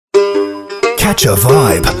Catch a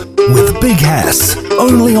Vibe with Big S,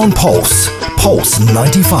 only on Pulse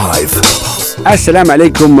 95. Assalamu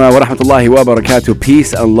alaikum wa rahmatullahi wa barakatuh.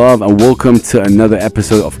 Peace and love, and welcome to another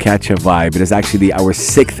episode of Catch a Vibe. It is actually our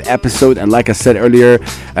 6th episode, and like I said earlier,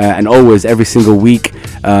 and always every single week,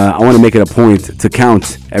 I want to make it a point to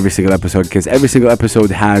count every single episode, because every single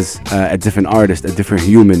episode has a different artist, a different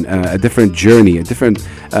human, a different journey, a different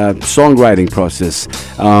songwriting process.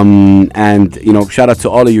 And you know, shout out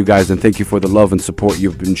to all of you guys, and thank you for the love and support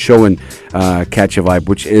you've been showing Catch a Vibe,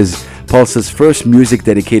 which is Pulse's first music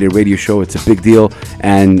dedicated radio show. It's a big deal,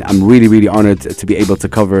 and I'm really, really honored to be able to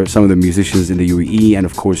cover some of the musicians in the UAE and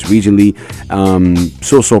of course regionally.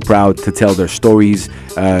 So proud to tell their stories,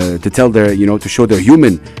 to tell their, you know, to show their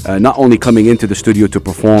human, not only coming into the studio to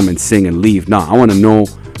perform and sing and leave. No, I want to know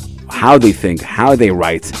how they think, how they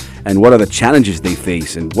write, and what are the challenges they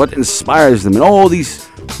face, and what inspires them, and all these,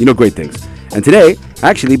 you know, great things. And today,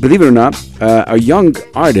 actually, believe it or not, a young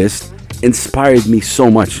artist inspired me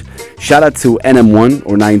so much. Shout out to NM1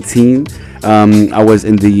 or 19. I was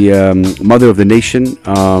in the Mother of the Nation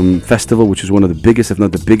festival, which is one of the biggest, if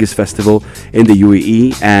not the biggest festival in the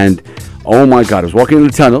UAE. And oh my God, I was walking in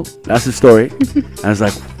the tunnel. That's the story. I was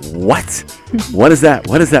like, what? What is that?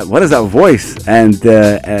 What is that? What is that voice? And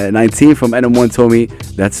 19 from NM1 told me,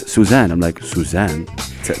 that's Suzan. I'm like, Suzan?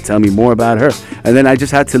 Tell me more about her. And then I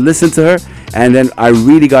just had to listen to her. And then I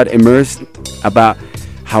really got immersed about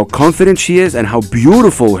how confident she is and how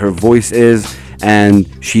beautiful her voice is. And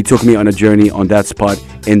she took me on a journey on that spot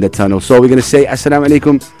in the tunnel. So we're going to say Assalamu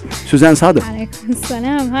alaikum, Suzan Sadek. Alaikum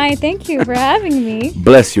salam. Hi, thank you for having me.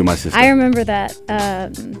 Bless you, my sister. I remember that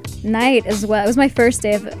night as well. It was my first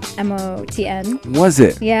day of MOTN. Was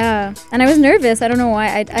it? Yeah. And I was nervous. I don't know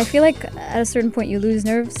why. I feel like at a certain point you lose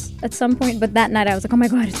nerves at some point. But that night I was like, oh my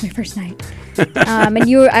God, it's my first night. And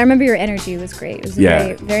I remember your energy was great. It was a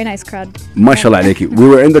very, very nice crowd. Mashallah alayki. We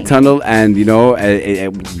were in the tunnel, and you know,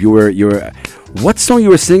 you were. What song you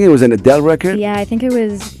were singing? Was it an Adele record? Yeah, I think it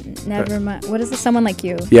was Never Mind. What is it? Someone Like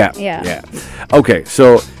You. Yeah. Okay,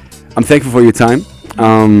 so I'm thankful for your time.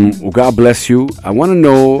 Well, God bless you. I want to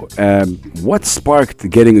know what sparked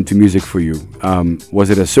getting into music for you. Was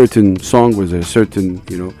it a certain song? Was it a certain,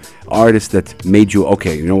 you know, artist that made you,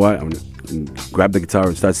 okay, you know what? I'm going to grab the guitar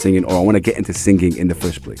and start singing, or I want to get into singing in the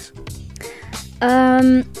first place?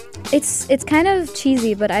 It's kind of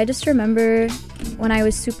cheesy, but I just remember when I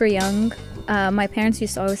was super young, my parents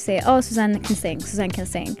used to always say, oh, Suzan can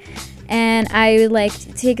sing. And I would like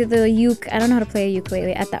take the I don't know how to play a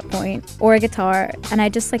ukulele at that point, or a guitar, and I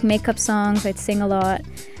just like make up songs. I'd sing a lot,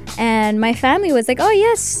 and my family was like, oh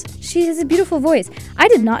yes, she has a beautiful voice. I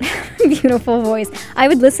did not have a beautiful voice. I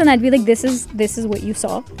would listen, I'd be like, this is what you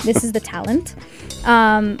saw, this is the talent.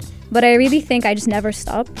 But I really think I just never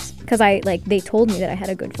stopped, because they told me that I had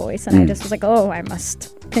a good voice, and I just was like, oh, I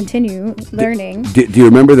must continue learning. Do you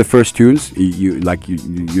remember the first tunes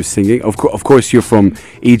you're singing? Of course, you're from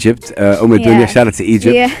Egypt. Dunya, shout out to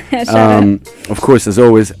Egypt. Yeah, shout out. Of course, as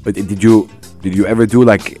always. Did you ever do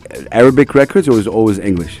like Arabic records, or was it always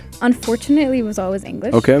English? Unfortunately, it was always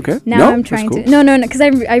English. Okay. Now I'm trying to. No, because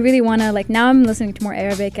I really want to, like, now I'm listening to more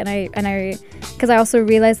Arabic, and I because I also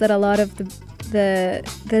realized that a lot of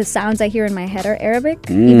the sounds I hear in my head are Arabic,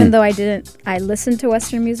 even though I listened to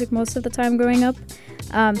Western music most of the time growing up.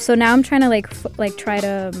 So now I'm trying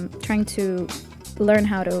to trying to learn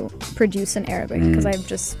how to produce in Arabic, because I've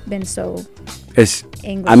just been so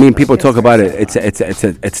English. I mean, people talk about it.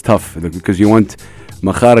 It's tough, because you want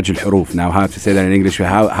makharaj al-huruf. Now, how to say that in English?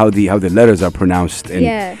 How the letters are pronounced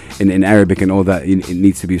in Arabic and all that. It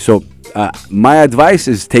needs to be. So my advice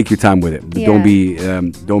is take your time with it.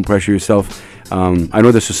 Don't pressure yourself. I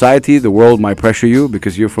know the society, the world might pressure you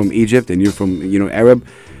because you're from Egypt and you're from, you know, Arab.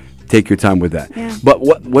 Take your time with that. Yeah. But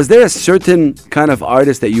was there a certain kind of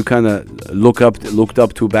artist that you kind of looked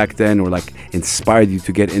up to back then, or like inspired you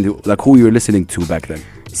to get into, like, who you were listening to back then?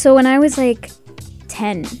 So when I was like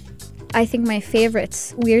 10, I think my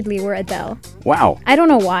favorites, weirdly, were Adele. Wow. I don't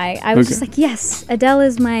know why. I was just like, yes, Adele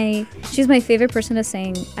is she's my favorite person to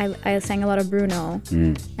sing. I sang a lot of Bruno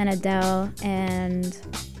and Adele, and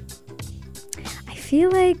I feel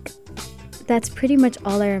like that's pretty much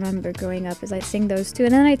all I remember growing up, is I'd sing those two.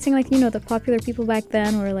 And then I'd sing, like, you know, the popular people back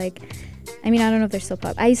then were like, I mean, I don't know if they're still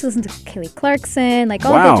popular. I used to listen to Kelly Clarkson, like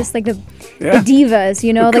all the just like the divas,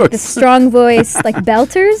 you know, like the strong voice, like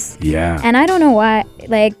belters. Yeah. And I don't know why,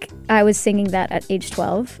 like, I was singing that at age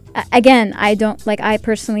 12. Again, I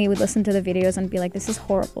personally would listen to the videos and be like, this is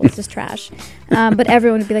horrible, this is trash. But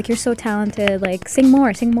everyone would be like, you're so talented, like, sing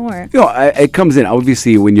more. You know, it comes in,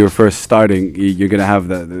 obviously, when you're first starting, you're going to have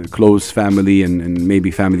the close family and maybe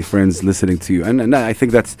family friends listening to you. And I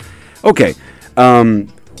think that's Okay.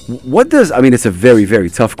 What does, I mean, it's a very, very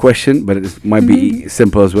tough question, but it might be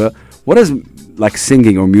simple as well. What does like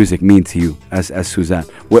singing or music mean to you as Suzanne?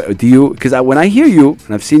 What do you, because when I hear you,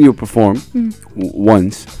 and I've seen you perform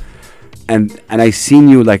once, and I seen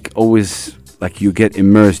you like always, like you get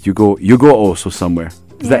immersed, you go also somewhere.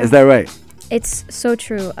 Is that right? It's so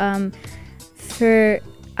true. I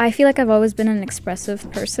feel like I've always been an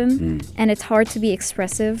expressive person, and it's hard to be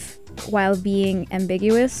expressive while being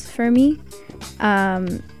ambiguous for me.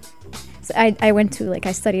 So I went to, like,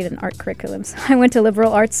 I studied an art curriculum. So I went to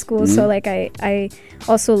liberal arts school, so like I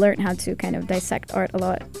also learned how to kind of dissect art a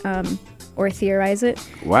lot, or theorize it.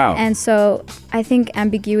 Wow. And so I think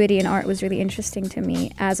ambiguity in art was really interesting to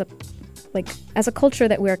me as a culture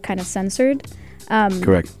that we're kind of censored.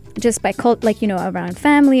 Correct. Just by like, you know, around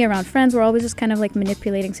family, around friends, we're always just kind of like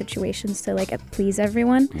manipulating situations to like please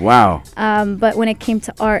everyone. Wow. But when it came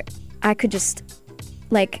to art, I could just,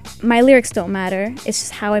 like, my lyrics don't matter. It's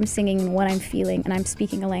just how I'm singing and what I'm feeling, and I'm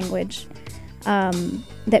speaking a language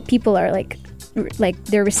that people are like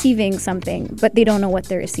they're receiving something, but they don't know what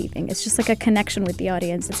they're receiving. It's just like a connection with the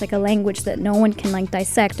audience. It's like a language that no one can like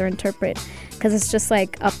dissect or interpret, because it's just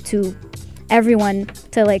like up to everyone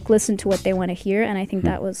to like listen to what they want to hear, and I think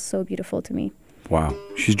that was so beautiful to me. Wow,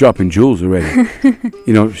 she's dropping jewels already.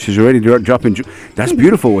 You know, she's already dropping jewels. That's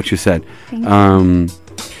beautiful what you said.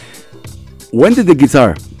 When did the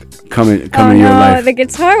guitar come in your life? The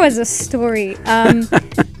guitar was a story.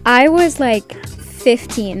 I was like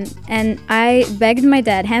 15, and I begged my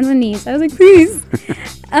dad, hands and knees. I was like, please.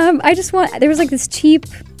 There was like this cheap,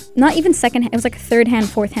 not even second hand, it was like a third hand,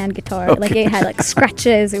 fourth hand guitar. Okay. Like it had like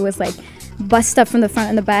scratches. It was like bust up from the front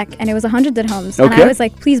and the back, and it was 100 dirhams. Okay. And I was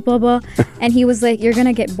like, please, blah, blah. And he was like, you're going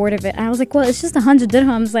to get bored of it. And I was like, well, it's just 100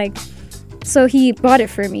 dirhams. Like, so he bought it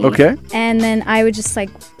for me. Okay. And then I was just like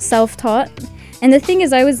self-taught. And the thing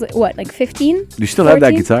is, I was what, like 15? Do you still 14? have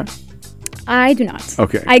that guitar? I do not.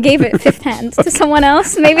 Okay. I gave it fifth hand to someone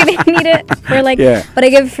else. Maybe they need it for like, but I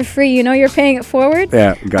gave it for free. You know, you're paying it forward.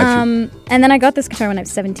 Yeah, gotcha. And then I got this guitar when I was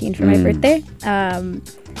 17 for my birthday. And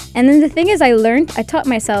then the thing is, I taught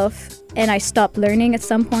myself, and I stopped learning at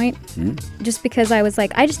some point just because I was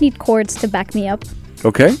like, I just need chords to back me up.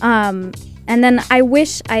 Okay. And then I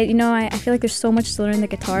wish I feel like there's so much to learn the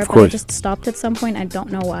guitar, but I just stopped at some point. I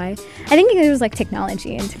don't know why. I think it was like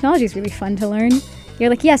technology, and technology is really fun to learn. You're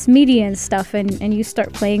like, yes, MIDI and stuff, and you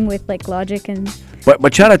start playing with like Logic and.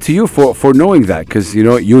 But shout out to you for knowing that, because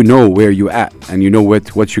you know where you at, and you know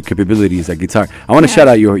what's your capabilities at guitar. I want to shout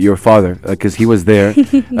out your father, because he was there,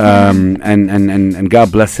 and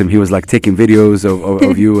God bless him. He was like taking videos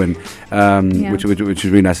of you, and which is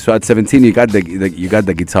really nice. So at 17, you got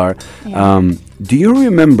the guitar. Yeah. Do you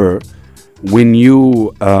remember when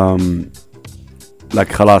you like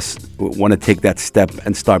khalas want to take that step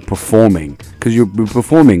and start performing, because you're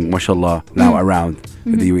performing mashallah now around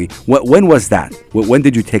the UAE? When was that? When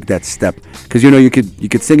did you take that step? Because you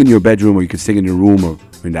could sing in your bedroom, or you could sing in your room, or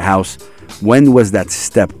in the house. When was that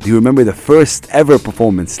step? Do you remember the first ever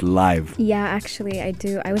performance live? Yeah, actually I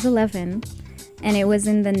do. I was 11, and it was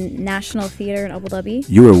in the National Theatre in Abu Dhabi.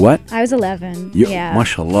 You were what? I was 11. Yeah.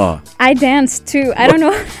 Mashallah. I danced too. I don't know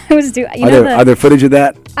what I was doing. Are there footage of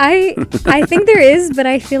that? I think there is, but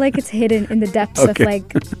I feel like it's hidden in the depths of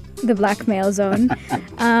like the blackmail zone.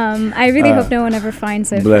 I really hope no one ever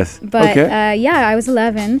finds it. Bless. But yeah, I was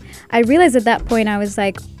 11. I realized at that point I was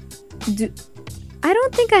like, I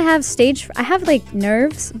don't think I have I have like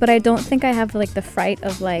nerves, but I don't think I have like the fright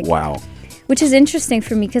of like. Wow. Which is interesting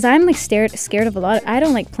for me, because I'm like scared of a lot. I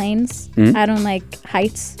don't like planes. I don't like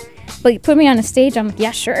heights. But you put me on a stage, I'm like,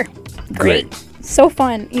 yeah, sure. Great. So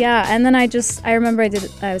fun. Yeah. And then I remember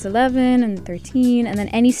I was 11 and 13, and then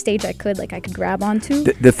any stage I could grab onto.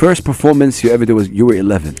 The first performance you ever did was you were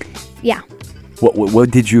 11. Yeah.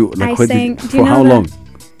 What did you like? I sang. For how long?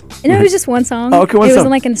 No, it was just one song. Oh, okay, one song. It was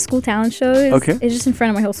in like in a school talent show. It was just in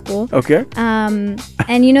front of my whole school. Okay.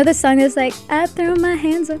 And you know the song that's like, I throw my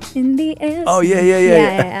hands up in the air. Oh,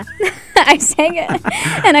 yeah. I sang it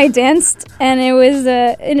and I danced, and it was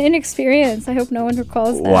an inexperience. I hope no one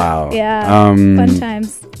recalls that. Wow. Yeah. Fun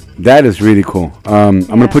times. That is really cool. I'm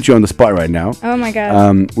going to put you on the spot right now. Oh my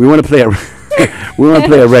God. We want to play a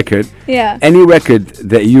record. Yeah. Any record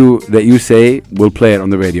that you say, we'll play it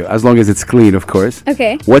on the radio, as long as it's clean, of course.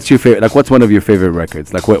 Okay. What's your favorite? Like, what's one of your favorite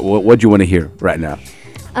records? Like, what do you want to hear right now?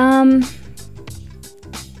 I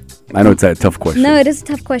know it's a tough question. No, it is a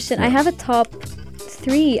tough question. Yeah. I have a top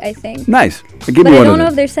 3, I think. Nice. But I don't know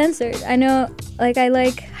if they're censored. I know, like, I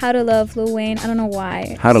like How to Love Lil Wayne. I don't know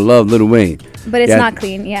why. How to Love Lil Wayne. But it's not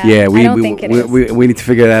clean. Yeah. Yeah. I don't think it is. We need to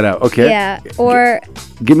figure that out. Okay. Yeah. Or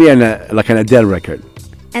give me an Adele record.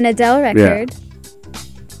 An Adele record.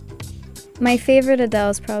 My favorite Adele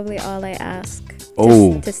is probably All I Ask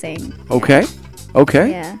to sing. Okay.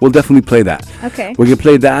 Okay. Yeah. We'll definitely play that. Okay. We're going to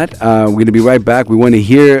play that. We're going to be right back. We want to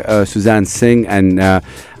hear Suzan sing, and I'm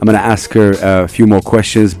going to ask her a few more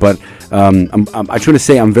questions. But I try to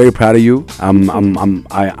say I'm very proud of you. I'm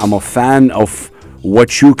a fan of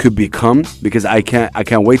what you could become, because I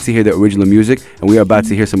can't wait to hear the original music, and we are about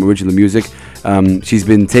to hear some original music. She's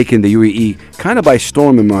been taking the UAE kind of by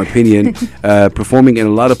storm, in my opinion, performing in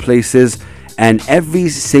a lot of places, and every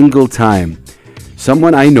single time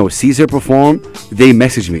someone I know sees her perform, they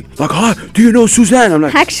message me like, "Oh, do you know Suzan?" I'm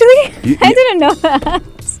like, actually, I didn't know that.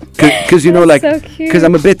 Because you know, like, so cute. because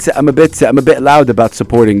I'm a bit loud about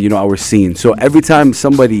supporting, our scene. So every time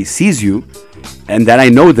somebody sees you, and that I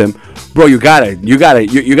know them, bro, you gotta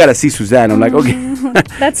see Suzan. I'm like, okay.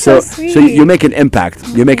 That's so sweet. So you make an impact.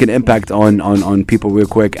 You make an impact on people real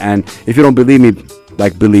quick. And if you don't believe me,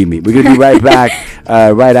 like, believe me. We're gonna be right back,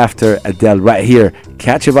 right after Adele, right here.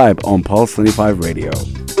 Catch a Vibe on Pulse 25 Radio.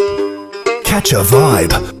 Catch a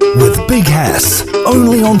Vibe with Big S,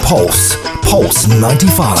 only on Pulse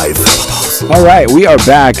 95. All right, we are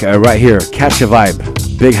back right here. Catch a Vibe,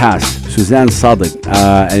 Big Hass, Suzan Sadek,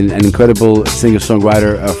 an incredible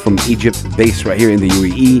singer-songwriter from Egypt, based right here in the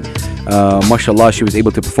UAE. Mashallah, she was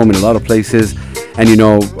able to perform in a lot of places. And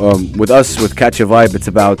with us, with Catch a Vibe, it's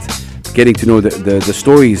about getting to know the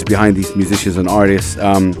stories behind these musicians and artists,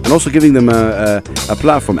 and also giving them a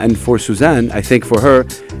platform. And for Suzan, I think for her,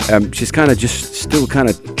 she's kind of just still kind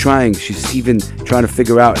of trying. She's even trying to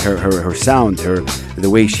figure out her sound, the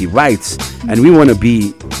way she writes, and we want to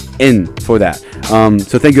be in for that.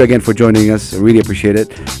 So thank you again for joining us. I really appreciate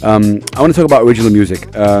it. I want to talk about original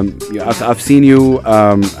music. I've seen you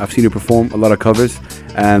perform a lot of covers,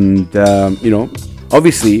 and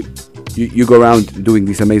obviously you go around doing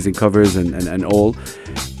these amazing covers and all.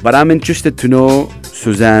 But I'm interested to know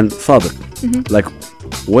Suzan Sadek. Mm-hmm. Like,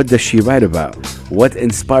 what does she write about? What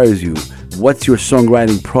inspires you? What's your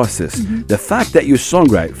songwriting process? Mm-hmm. The fact that you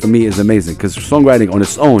songwrite, for me, is amazing, because songwriting on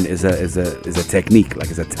its own is a technique, like,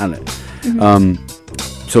 it's a talent. Mm-hmm.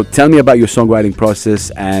 So tell me about your songwriting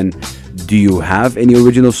process, and do you have any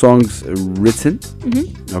original songs written?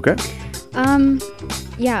 Mm-hmm. Okay.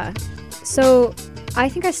 Yeah. So I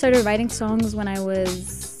think I started writing songs when I was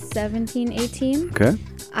 17, 18. Okay.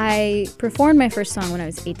 I performed my first song when I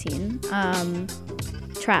was 18.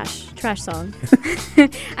 Trash song.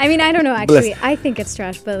 I mean, I don't know, actually. I think it's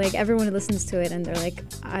trash, but like, everyone listens to it and they're like,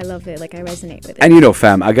 I love it, like, I resonate with it. And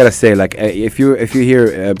fam, I gotta say, like, if you hear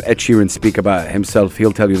Ed Sheeran speak about himself,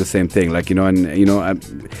 he'll tell you the same thing, like,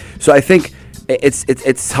 so I think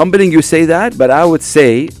it's humbling you say that, but I would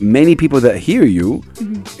say many people that hear you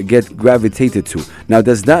get gravitated to. Now,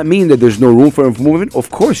 does that mean that there's no room for improvement? Of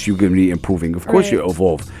course you're going to be improving. Of course you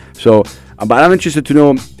evolve. So, but I'm interested to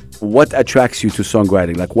know what attracts you to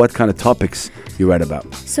songwriting, like what kind of topics you write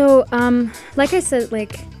about. So, like I said,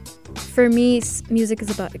 like, for me, music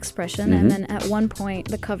is about expression, and then at one point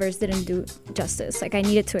the covers didn't do justice. Like, I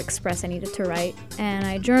needed to express, I needed to write, and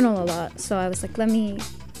I journal a lot. So I was like, let me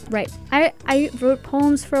write. I wrote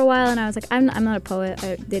poems for a while, and I was like, I'm not a poet.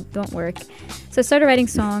 They don't work. So I started writing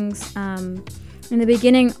songs. In the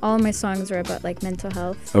beginning, all my songs were about like mental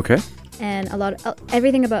health. Okay. And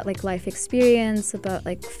everything about like life experience, about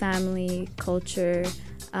like family, culture,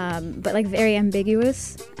 but like very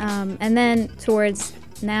ambiguous. And then towards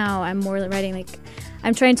now, I'm more writing like,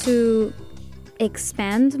 I'm trying to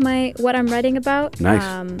expand what I'm writing about. Nice.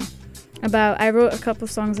 I wrote a couple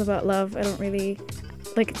songs about love. I don't really,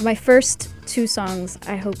 like, my first 2 songs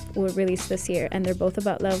I hope will release this year, and they're both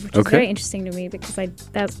about love, which is very interesting to me, because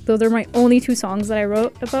those are my only 2 songs that I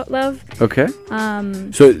wrote about love. Okay.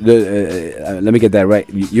 So let me get that right.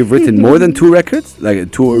 You've written more than 2 records,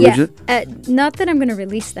 like 2 original. Yeah. Not that I'm gonna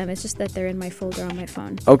release them. It's just that they're in my folder on my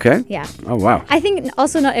phone. Okay. Yeah. Oh wow. I think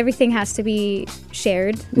also not everything has to be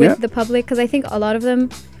shared with the public, because I think a lot of them,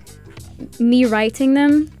 me writing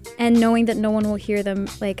them and knowing that no one will hear them,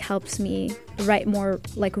 like, helps me write more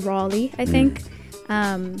like rawly, I think.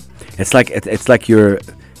 It's like you're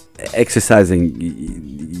exercising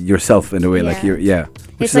yourself in a way, like which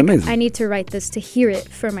it's is like amazing. I need to write this to hear it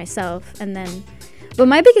for myself, and then. But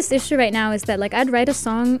my biggest issue right now is that, like, I'd write a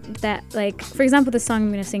song that, like, for example, the song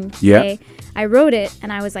I'm gonna sing today, I wrote it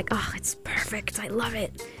and I was like, oh, it's perfect, I love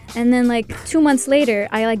it. And then like 2 months later,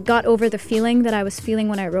 I like got over the feeling that I was feeling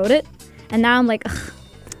when I wrote it, and now I'm like, ugh,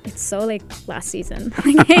 it's so like last season.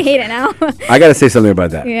 Like, I hate it now. I gotta say something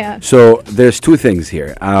about that. Yeah. So there's 2 things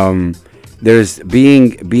here. There's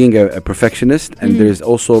being a perfectionist, and there's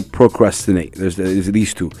also procrastinate. There's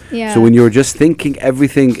these 2. Yeah. So when you're just thinking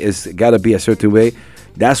everything is gotta be a certain way,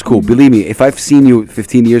 That's cool. Believe me, if I've seen you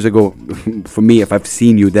 15 years ago, for me, if I've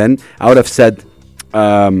seen you then, I would have said,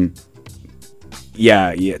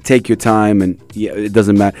 yeah, take your time, and yeah, it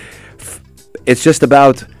doesn't matter. It's just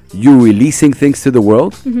about you releasing things to the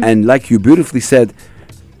world, and like you beautifully said,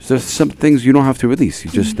 there's some things you don't have to release.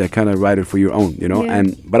 You just kind of write it for your own, you know. Yeah.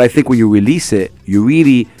 But I think when you release it, you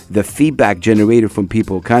really, the feedback generated from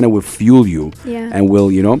people kind of will fuel you, and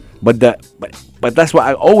will, you know. But that's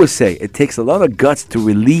why I always say it takes a lot of guts to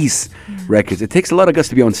release records. It takes a lot of guts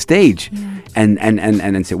to be on stage,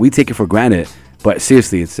 and say we take it for granted. But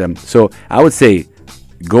seriously, it's so I would say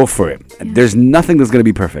go for it. There's nothing that's gonna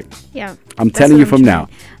be perfect. Yeah, I'm telling you from now.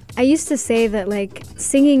 I used to say that like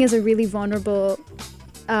singing is a really vulnerable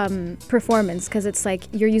performance because it's like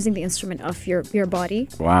you're using the instrument of your body.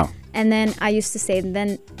 Wow. And then I used to say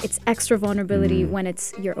then it's extra vulnerability when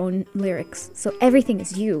it's your own lyrics. So everything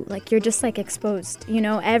is you. Like you're just like exposed, you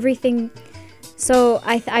know, everything. So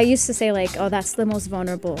I used to say like, oh, that's the most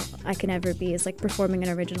vulnerable I can ever be is like performing an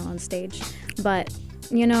original on stage. But,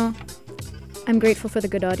 you know, I'm grateful for the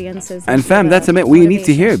good audiences. And fam, that's amazing. We need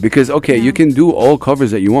to hear it because, okay, you can do all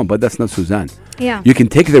covers that you want, but that's not Suzan. Yeah. You can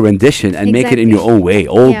take the rendition and make it in your own way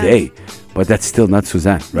all day, but that's still not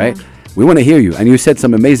Suzan, right? Yeah. We want to hear you. And you said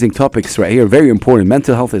some amazing topics right here, very important.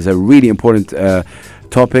 Mental health is a really important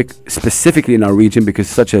topic, specifically in our region because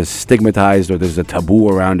it's such a stigmatized or there's a taboo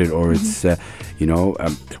around it or it's, you know,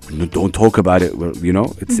 don't talk about it. Well, you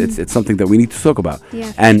know, it's something that we need to talk about.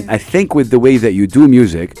 Yeah, and I think with the way that you do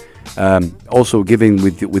music, also giving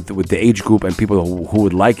with the age group and people who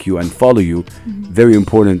would like you and follow you, very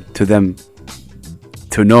important to them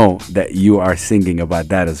to know that you are singing about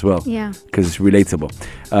that as well. Yeah. Because it's relatable.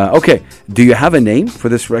 Okay. Do you have a name for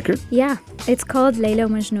this record? Yeah. It's called Layla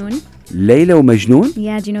Majnoon. Layla Majnoon?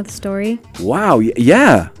 Yeah. Do you know the story? Wow.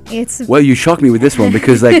 Yeah. It's. Well, you shocked me with this one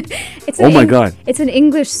because like, oh my God. It's an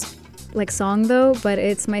English like song though, but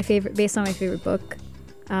it's my favorite, based on my favorite book.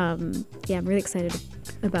 Yeah, I'm really excited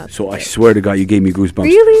about So I swear to God, you gave me goosebumps.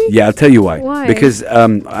 Really? Yeah, I'll tell you why. Why? Because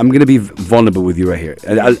I'm going to be vulnerable with you right here.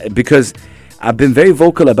 Because I've been very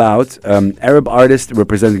vocal about Arab artists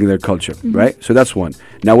representing their culture, right? So that's one.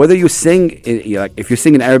 Now, whether you sing, like if you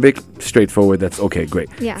sing in Arabic, straightforward, that's okay, great.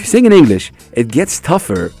 Yeah. If you sing in English, it gets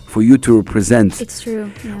tougher for you to represent. It's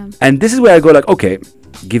true, yeah. And this is where I go like, okay,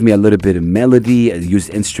 give me a little bit of melody, use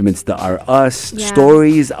instruments that are us,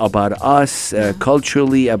 stories about us,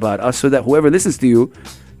 culturally about us, so that whoever listens to you,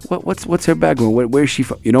 what's her background? Where is she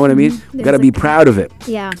from? You know what I mean? You gotta be proud of it.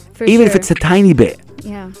 Yeah, for even sure. if it's a tiny bit.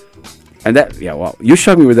 Yeah. And that, yeah, wow, you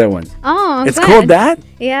shocked me with that one. Oh, it's called that?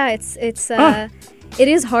 Yeah, it's it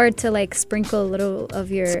is hard to like sprinkle a little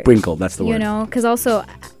of your sprinkle. That's the word. You know, because also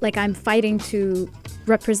like I'm fighting to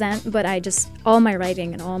represent, but all my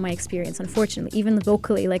writing and all my experience, unfortunately, even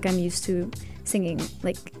vocally, like I'm used to singing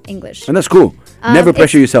like English. And that's cool. Never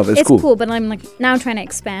pressure yourself. It's cool. It's cool, but I'm like now trying to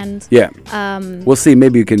expand. Yeah. We'll see.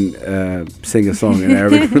 Maybe you can sing a song in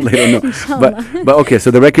Arabic later. No. But okay.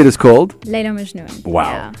 So the record is called Layla Majnoon.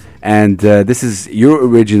 Wow. Yeah. And this is your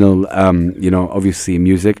original, you know, obviously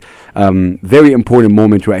music. Very important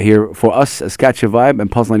moment right here for us as Catch a Vibe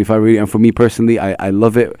and Pulse 95 Radio. And for me personally, I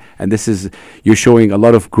love it. And you're showing a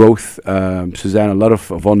lot of growth, Suzan, a lot of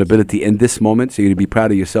vulnerability in this moment. So you're going to be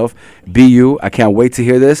proud of yourself. Be you. I can't wait to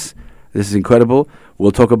hear this. This is incredible.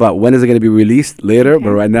 We'll talk about when is it going to be released later. Okay.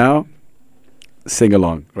 But right now, sing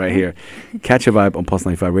along right here. Catch a Vibe on Pulse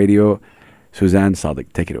 95 Radio. Suzan,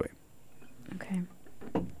 Sadek, take it away. Okay.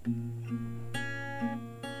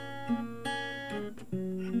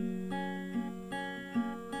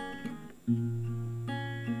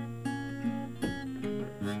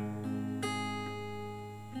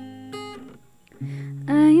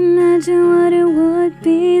 I imagine what it would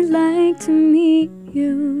be like to meet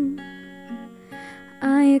you.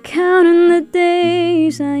 Are you counting the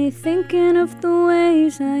days? Are you thinking of the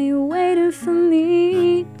ways? Are you waiting for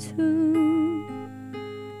me too?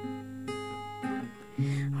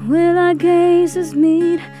 Will our gazes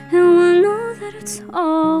meet and we'll know that it's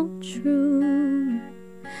all true?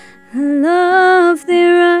 The love they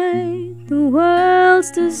write, the world's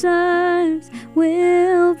desires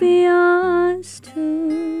will be ours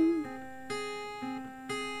too.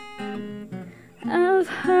 I've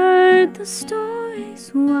heard the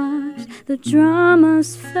stories, watched the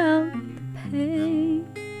dramas, felt the pain.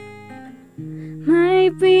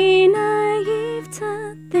 Might be naive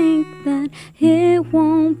to think that it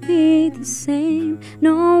won't be the same.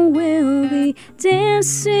 No, we'll be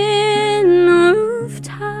dancing on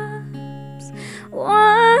rooftops,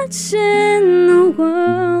 watching the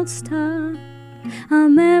world stop. I'll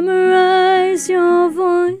memorize your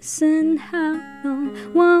voice and how no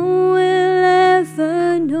one will ever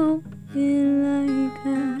know it like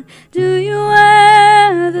I. Do you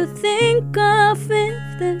ever think of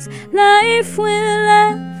if this life will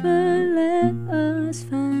ever let us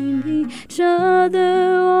find each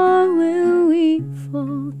other, or will we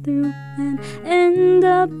fall through and end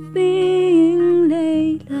up being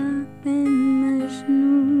Layla and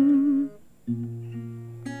Majnun?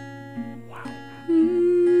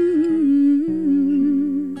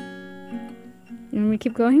 You want me to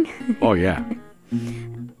keep going? Oh, yeah.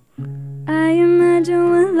 I imagine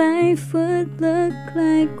what life would look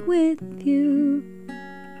like with you.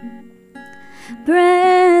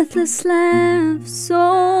 Breathless laughs,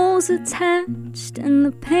 souls attached, and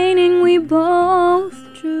the painting we both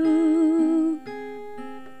drew.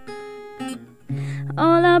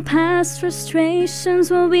 All our past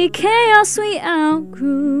frustrations will be chaos we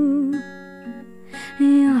outgrew.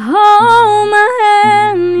 You hold my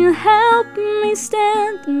hand, you help me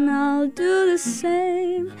stand, and I'll do the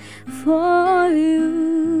same for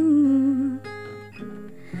you.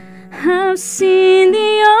 I've seen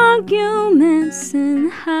the arguments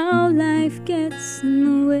and how life gets in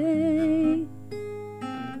the way.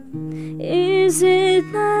 Is it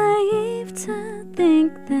naive to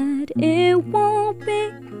think that it won't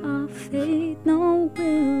be our fate? No,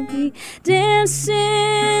 we'll be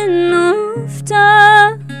dancing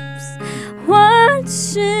rooftops,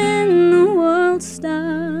 watching the world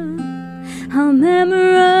stop. I'll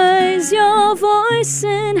memorize your voice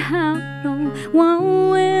and how no one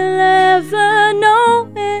will ever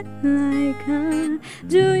know it like I.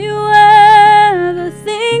 Do you ever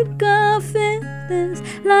think of if this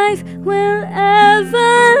life will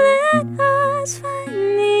ever let us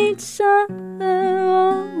find each other,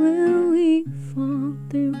 or will we fall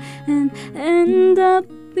through and end up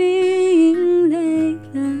being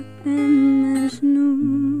Layla and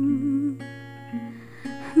Majnun?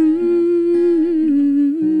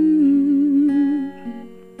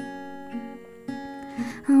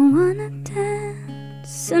 I wanna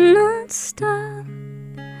dance and not stop.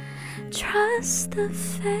 Trust the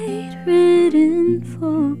fate written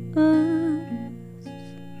for us.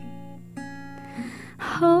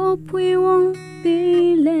 Hope we won't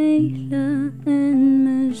be Layla and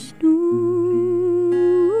Majnun.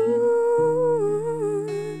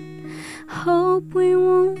 Hope we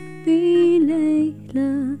won't be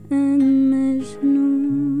Layla and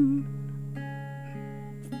Majnun.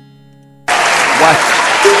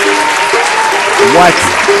 What?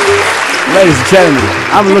 Ladies and gentlemen,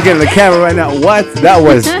 I'm looking at the camera right now. What? That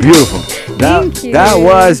was beautiful. Thank you. That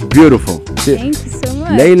was beautiful. Thank you so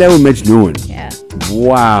much. Layla wa Majnun. Yeah.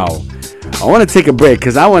 Wow. I want to take a break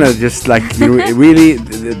because I want to just really,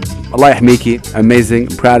 Allah yahmiki, amazing.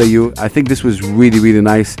 I'm proud of you. I think this was really, really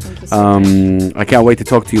nice. Thank you so much. I can't wait to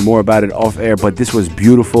talk to you more about it off air, but this was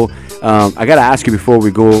beautiful. I got to ask you before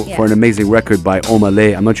we go for an amazing record by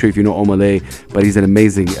Omale. I'm not sure if you know Omale, but he's an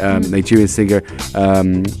amazing Nigerian singer.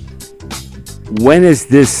 When is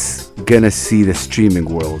this going to see the streaming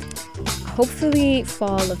world? Hopefully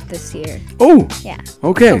fall of this year. Oh, Yeah.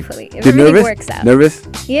 okay. Hopefully. If You're everything nervous? works out. Nervous?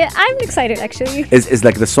 Yeah, I'm excited actually. Is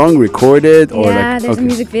like the song recorded or Yeah, like? there's Okay. a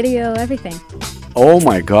music video, everything. Oh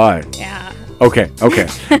my God. Yeah. Okay.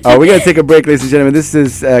 We're going to take a break, ladies and gentlemen. This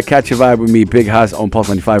is Catch a Vibe with me, Big Hass, on Pulse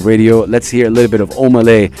 95 Radio. Let's hear a little bit of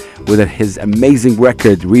Omale with his amazing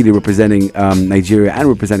record, really representing Nigeria and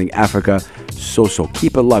representing Africa. So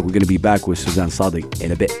keep it locked. We're going to be back with Suzan Sadek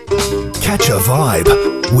in a bit. Catch a Vibe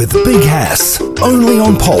with Big Hass, only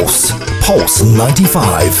on Pulse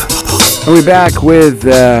 95. And we're back with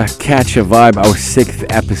Catch a Vibe, our 6th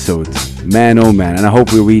episode. Man, oh man. And I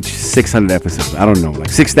hope we reach 600 episodes. I don't know,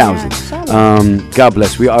 like 6,000. God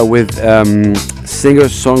bless. We are with singer,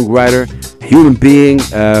 songwriter, human being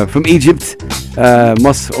from Egypt,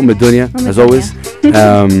 Masr Dunya, as always.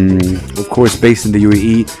 Of course, based in the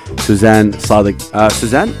UAE, Suzan Sadek.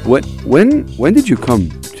 Suzan, when did you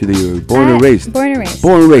come to the UAE? Born and raised? Born and raised.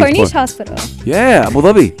 Born and raised. Corniche Hospital. Yeah, Abu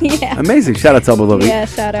Dhabi. Yeah. Amazing. Shout out to Abu Dhabi. Yeah,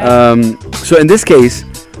 shout out. So in this case,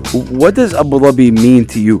 what does Abu Dhabi mean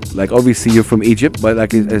to you? Like, obviously you're from Egypt, but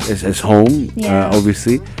like it's home,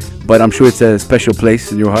 obviously. But I'm sure it's a special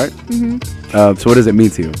place in your heart. Mm-hmm. So what does it mean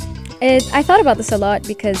to you? I thought about this a lot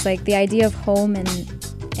because like the idea of home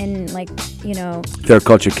and like, you know, Third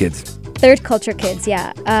culture kids.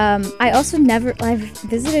 Yeah. I've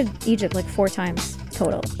visited Egypt like 4 times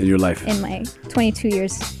total In your life. in my 22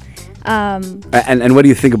 years. And what do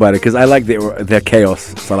you think about it? Because I like their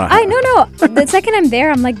chaos. Sarah. No. The second I'm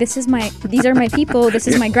there, I'm like, these are my people. This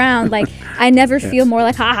is my ground. Like, I never feel more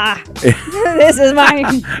like, this is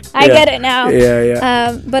mine. I get it now.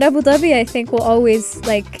 Yeah. But Abu Dhabi, I think, will always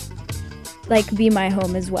like be my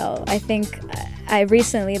home as well. I think I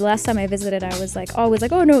recently, the last time I visited, I was like,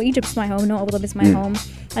 oh no, Egypt's my home, no, Abu Dhabi's my home.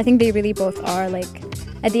 I think they really both are. Like,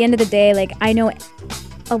 at the end of the day, like, I know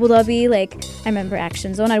Abu Dhabi, like, I remember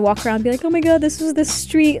Action Zone. I'd walk around and be like, oh my god, this was the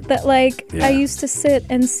street that, like, I used to sit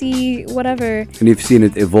and see whatever. And you've seen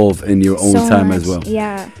it evolve in your own time much, as well.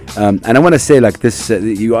 Yeah. And I want to say, like, this,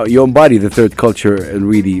 you embody the third culture and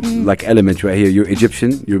really, like, element right here. You're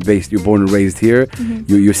Egyptian, you're born and raised here.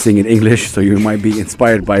 You sing in English, so you might be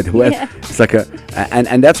inspired by the West. Yeah. It's like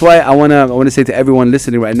and that's why I wanna say to everyone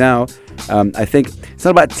listening right now, I think it's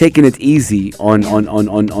not about taking it easy on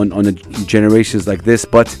generations like this,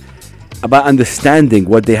 but about understanding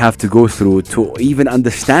what they have to go through to even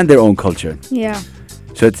understand their own culture. Yeah.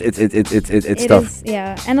 So it's tough.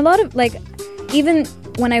 Yeah, and a lot of, like, even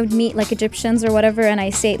when I would meet, like, Egyptians or whatever, and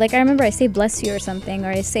I say, like, I remember I say bless you or something, or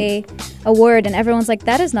I say a word, and everyone's like,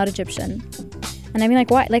 that is not Egyptian. And I mean,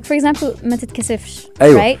 like, why? Like, for example, ما تتكسفش,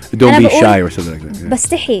 right? Don't be shy or something like that. Yeah.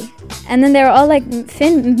 بستحي. And then they're all like,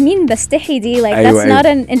 fin, mean بستحي di, like, that's not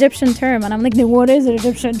an Egyptian term. And I'm like, then what is an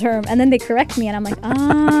Egyptian term? And then they correct me, and I'm like,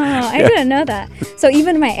 I didn't know that. So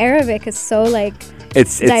even my Arabic is so, like,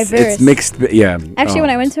 it's diverse. It's mixed, yeah. Actually, when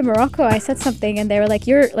I went to Morocco, I said something, and they were like,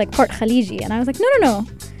 you're, like, part Khaliji. And I was like, no.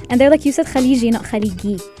 And they're like, you said Khaliji, not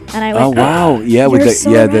Khaligi. And I went, wow, yeah, with the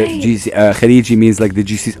so right. the GC, Khaliji means like the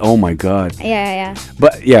GCs. Oh my god. Yeah.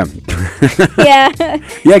 But yeah. Yeah.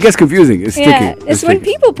 Yeah, it gets confusing. It's tricky. It's when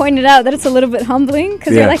people pointed out that it's a little bit humbling,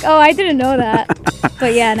 because you're like, oh, I didn't know that.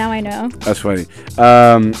 But yeah, now I know. That's funny.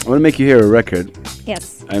 I want to make you hear a record.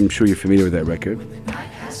 Yes. I'm sure you're familiar with that record.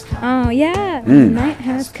 Oh yeah, night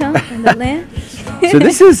has come in the land. So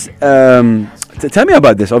this is. Tell me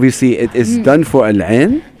about this. Obviously, it is done for Al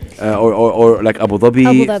Ain. Or like Abu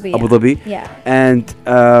Dhabi. Yeah. And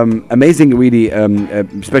amazing, really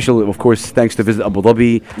special, of course, thanks to Visit Abu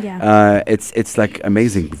Dhabi. Yeah. It's like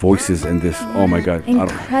amazing voices in this. Oh my god.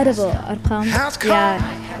 Incredible. Arqam. Yeah.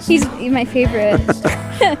 He's my favorite.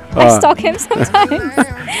 I stalk him sometimes.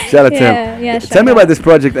 Shout out to him. Yeah. Tell me about this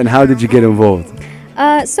project and how did you get involved?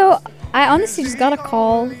 So I honestly just got a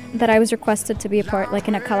call that I was requested to be a part, like,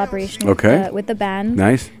 in a collaboration with the band.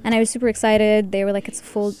 Nice. And I was super excited. They were like, it's a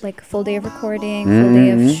full day of recording, full day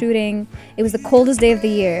of shooting. It was the coldest day of the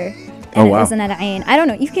year. And it was in Al Ain. I don't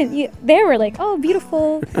know. They were like, oh,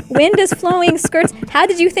 beautiful. Wind is flowing, skirts. How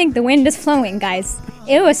did you think the wind is flowing, guys?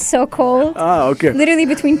 It was so cold. Oh, okay. Literally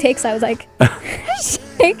between takes, I was like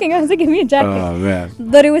shaking. I was like, give me a jacket. Oh, man.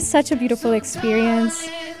 But it was such a beautiful experience.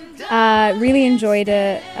 Really enjoyed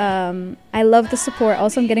it. I love the support.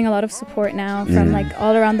 Also, I'm getting a lot of support now from like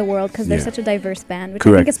all around the world, because they're such a diverse band, which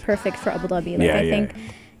I think is perfect for Abu Dhabi. Like, I think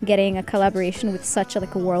getting a collaboration with such a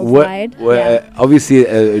worldwide. Obviously,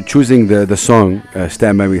 choosing the song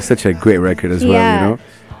 "Stand By Me" is such a great record as well. You know.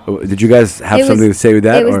 Did you guys have something to say with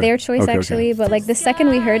that? It was their choice, actually. But like the second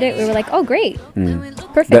we heard it, we were like, "Oh, great,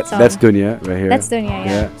 perfect song." That's Dunya right here. That's Dunya.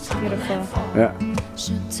 Yeah. Beautiful. Yeah.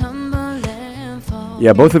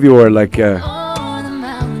 Yeah, both of you are like. The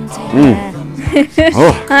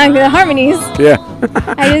harmonies. Yeah.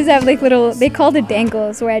 I just have like little. They called it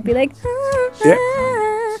dangles, where I'd be like,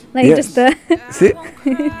 just the. See.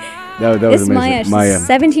 That was amazing. Maya, she's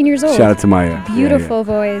 17 years old. Shout out to Maya. Beautiful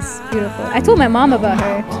voice, beautiful. I told my mom about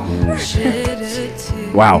her.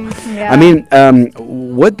 Wow. Yeah. I mean,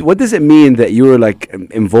 what does it mean that you were like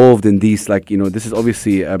involved in these, like, you know, this is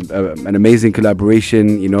obviously an amazing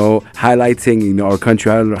collaboration, you know, highlighting, you know, our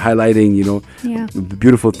country, highlighting, you know, the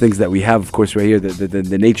beautiful things that we have, of course, right here,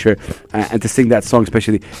 the nature, and to sing that song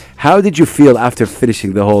especially. How did you feel after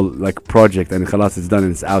finishing the whole like project and khalas, it's done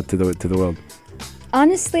and it's out to the world?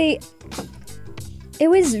 Honestly, it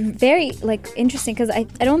was very like interesting, because I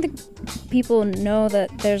don't think people know that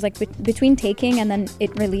there's like between taking and then it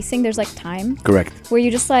releasing, there's like time. Correct. Where you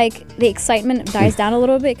just like the excitement dies down a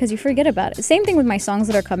little bit because you forget about it. Same thing with my songs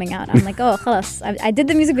that are coming out. I'm like, oh, khalas. I did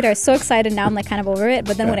the music video. I was so excited. Now I'm like kind of over it.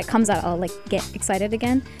 But then when it comes out, I'll like get excited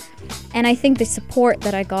again. And I think the support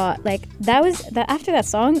that I got, like after that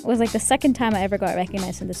song was like the second time I ever got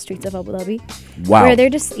recognized in the streets of Abu Dhabi. Wow. Where they're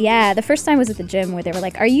just, the first time was at the gym, where they were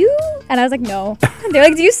like, are you? And I was like, no. They're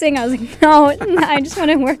like, do you sing? I was like, no, I just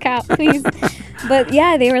want to work out, please. But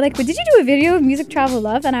yeah, they were like, but did you do a video of Music Travel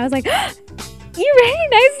Love? And I was like, you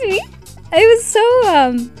recognized me? It was so,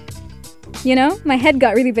 you know, my head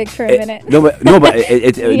got really big for a minute.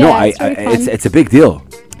 It's a big deal.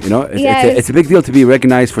 You know, it's a big deal to be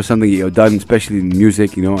recognized for something you've done, especially in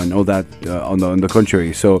music, you know, and all that. On the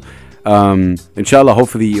contrary, so inshallah,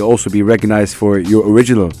 hopefully you also be recognized for your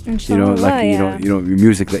original, you know, like you know your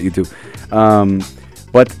music that you do.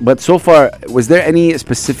 But so far, was there any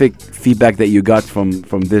specific feedback that you got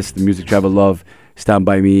from this, the Music Travel Love, Stand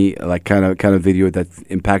By Me, like kind of video that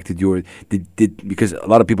impacted you, or did because a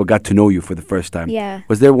lot of people got to know you for the first time. Yeah.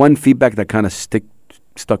 Was there one feedback that kind of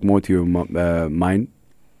stuck more to your mind?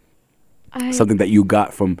 Something that you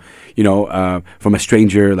got from, from a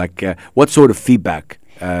stranger, like what sort of feedback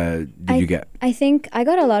did you get? I think I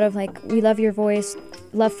got a lot of like, we love your voice,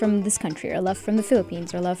 love from this country, or love from the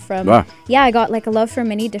Philippines, or love from I got like a love from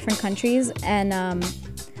many different countries, and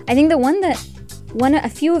I think a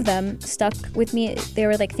few of them stuck with me. They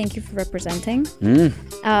were like, thank you for representing.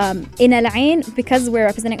 In Al Ain, because we're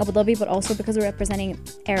representing Abu Dhabi, but also because we're representing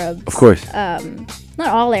Arabs. Of course. Not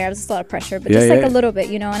all Arabs, it's a lot of pressure, but just like a little bit,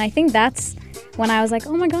 and I think that's when I was like,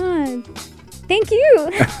 oh my God, thank you.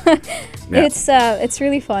 It's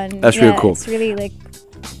really fun. That's really cool. It's really like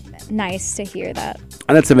nice to hear that.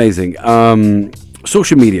 And that's amazing.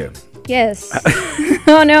 Social media. Yes.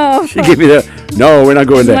 Oh no. She gave me no, we're not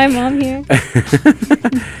going there. My mom here.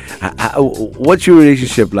 What's your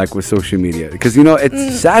relationship like with social media? Because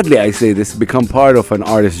it's sadly, I say this, become part of an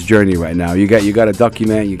artist's journey right now. You got to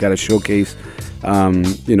document, you got to showcase,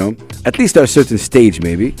 at least at a certain stage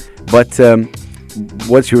maybe. But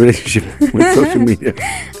what's your relationship with social media?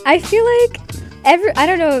 I feel like I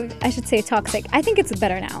don't know, I should say toxic. I think it's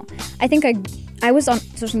better now. I think I was on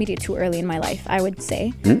social media too early in my life, I would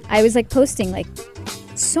say. I was like posting like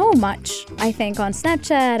so much, I think, on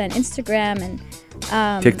Snapchat and Instagram and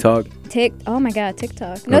TikTok. Oh my God,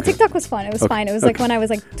 TikTok. No, okay. TikTok was fun. It was fine. It was like when I was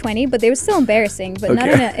like 20, but they were still embarrassing, but not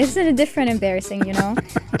it's in a different embarrassing,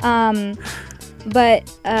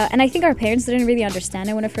 But and I think our parents didn't really understand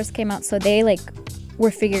it when it first came out, so they like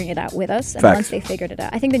were figuring it out with us. And once they figured it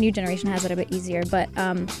out, I think the new generation has it a bit easier. But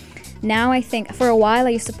now I think for a while I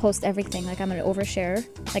used to post everything. Like I'm an overshare.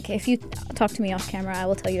 Like if you talk to me off camera, I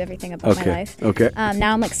will tell you everything about my life. Okay.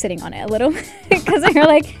 Now I'm like sitting on it a little because you're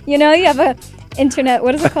like, you have a internet,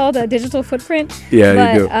 what is it called? A digital footprint?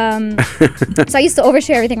 Yeah, you do. So I used to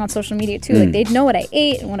overshare everything on social media too. Like they'd know what I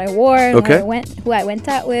ate and what I wore and who I went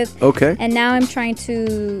out with. Okay. And now I'm trying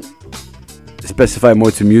to specify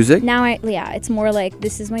more to music. Now it's more like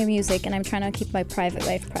this is my music and I'm trying to keep my private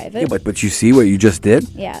life private. Yeah, but you see what you just did?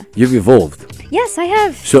 Yeah. You've evolved. Yes, I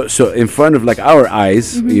have. So in front of like our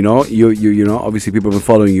eyes, you obviously people have been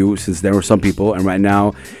following you since there were some people, and right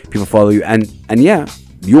now people follow you, and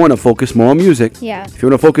you want to focus more on music. Yeah. If you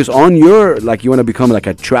want to focus on your, like, you want to become like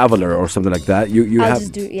a traveler or something like that, I'll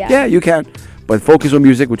just do. Yeah, you can. But focus on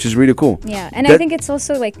music, which is really cool. Yeah, and I think it's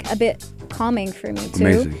also like a bit calming for me too.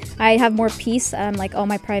 Amazing. I have more peace. I'm like,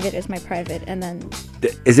 my private is my private, and then.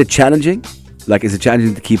 Is it challenging? Like, is it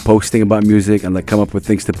challenging to keep posting about music and like come up with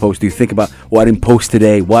things to post? Do you think about, I didn't post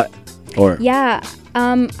today, what? Or yeah.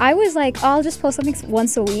 I was like, I'll just post something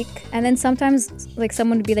once a week, and then sometimes like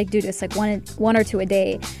someone would be like, dude, it's like one or two a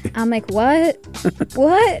day. I'm like, what?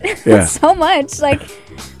 Yeah. So much. Like,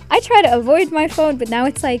 I try to avoid my phone, but now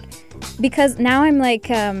it's like, because now I'm like,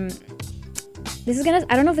 this is I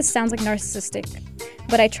don't know if this sounds like narcissistic,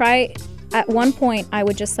 but I try. At one point, I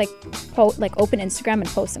would just like open Instagram and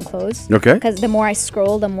post and close. Okay. Because the more I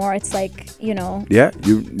scroll, the more it's like, Yeah,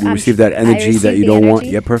 you receive that energy that you don't want.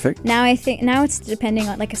 Yeah, perfect. Now it's depending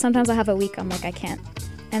on, like, sometimes I have a week I'm like, I can't.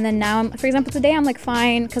 And then now, for example, today I'm like,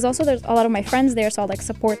 fine. Because also there's a lot of my friends there, so I'll like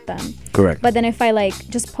support them. Correct. But then if I like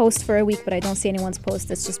just post for a week, but I don't see anyone's post,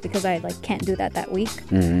 it's just because I like can't do that week.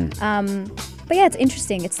 Mm-hmm. But yeah, it's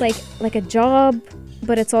interesting. It's like a job,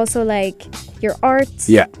 but it's also like your art.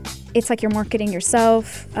 Yeah. It's like you're marketing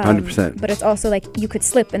yourself. 100%. But it's also like you could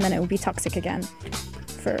slip and then it would be toxic again.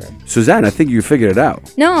 Suzanne, I think you figured it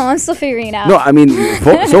out. No, I'm still figuring it out. No, I mean,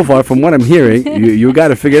 so far from what I'm hearing, you got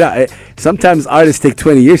to figure it out. Sometimes artists take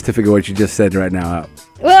 20 years to figure what you just said right now out.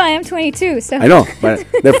 Well, I am 22, so. I know, but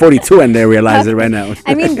they're 42 and they realize it right now.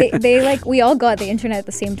 I mean, they like, we all got the internet at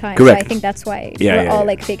the same time. Correct. So I think that's why we're all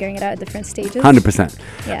like figuring it out at different stages. 100%.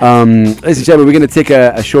 Yeah. Ladies and gentlemen, we're going to take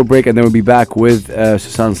a short break and then we'll be back with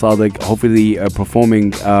Suzan Sadek, hopefully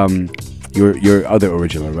performing your other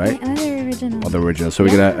original, right? My other original. So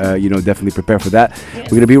we're gonna, definitely prepare for that. Yes.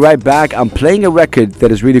 We're gonna be right back. I'm playing a record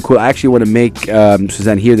that is really cool. I actually want to make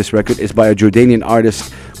Suzanne hear this record. It's by a Jordanian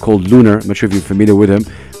artist called Lunar. I'm not sure if you're familiar with him,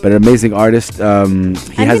 but an amazing artist. I'm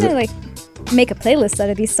gonna make a playlist out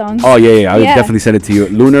of these songs. Oh yeah. I would definitely send it to you.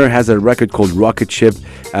 Lunar has a record called Rocket Ship.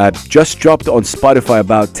 Just dropped on Spotify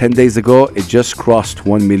about 10 days ago. It just crossed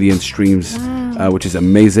 1 million streams. Wow. Which is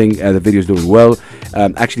amazing. The video is doing well.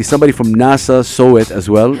 Actually, somebody from NASA saw it as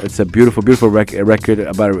well. It's a beautiful, beautiful record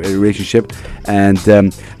about a relationship. And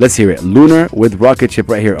let's hear it. Lunar with Rocket Ship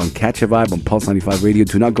right here on Catch a Vibe on Pulse 95 Radio.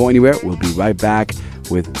 Do not go anywhere. We'll be right back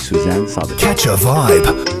with Suzanne Sadek. Catch a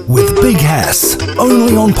Vibe with Big Hass.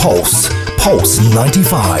 Only on Pulse. Pulse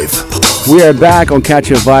 95. We are back on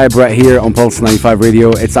Catch a Vibe right here on Pulse 95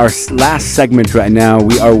 Radio. It's our last segment right now.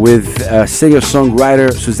 We are with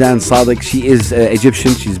singer-songwriter Suzan Sadek. She is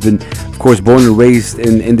Egyptian. She's been, of course, born and raised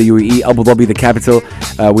in the UAE, Abu Dhabi, the capital.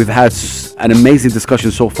 We've had an amazing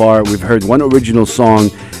discussion so far. We've heard one original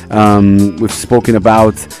song. We've spoken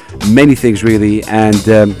about many things, really. And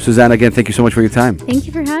Suzan, again, thank you so much for your time. Thank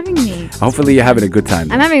you for having me. Hopefully you're having a good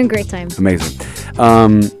time. I'm having a great time. Amazing.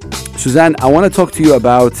 Suzan, I want to talk to you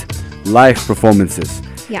about live performances.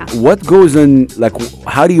 Yeah. What goes in, like,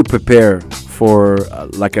 how do you prepare for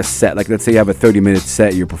like a set? Like, let's say you have a 30-minute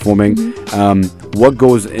set you're performing. What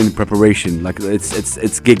goes in preparation? Like,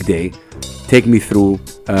 it's gig day. Take me through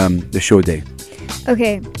the show day.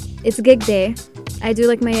 Okay, it's gig day. I do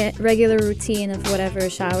like my regular routine of whatever,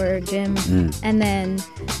 shower, gym, and then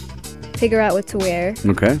figure out what to wear.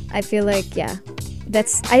 Okay. I feel like, yeah,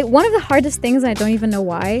 that's one of the hardest things, and I don't even know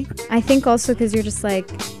why. I think also because you're just like,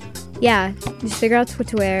 yeah, just figure out what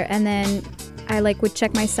to wear, and then I would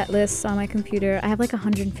check my set lists on my computer. I have like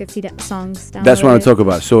 150 songs downloaded. That's what I'm talking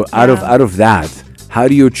about. So out of that, how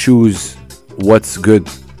do you choose what's good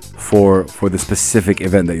for the specific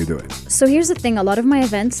event that you're doing? So here's the thing, a lot of my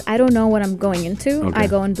events, I don't know what I'm going into. Okay. I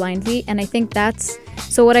go in blindly, and I think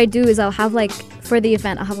so what I do is I'll have for the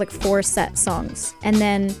event, I'll have 4 set songs, and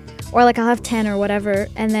then, or I'll have 10 or whatever,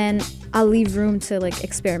 and then I'll leave room to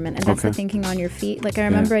experiment, and that's the thinking on your feet. I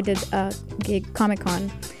remember I did a gig,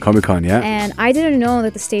 Comic-Con, yeah. and I didn't know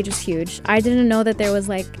that the stage was huge. I didn't know that there was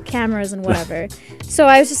cameras and whatever. So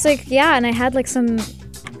I was just and I had some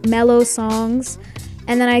mellow songs.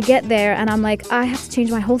 And then I get there and I'm like, I have to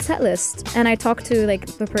change my whole set list. And I talked to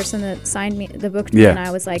the person that signed me the book, and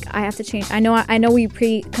I was like, I have to change. I know we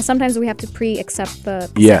because sometimes we have to pre-accept the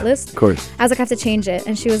set list. Of course. I was like, I have to change it,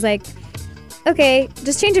 and she was like, okay,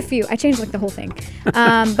 just change a few. I changed the whole thing,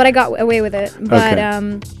 but I got away with it. But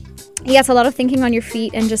it's a lot of thinking on your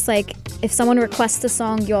feet, and just if someone requests a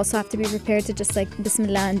song, you also have to be prepared to just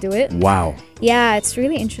Bismillah and do it. Wow. Yeah, it's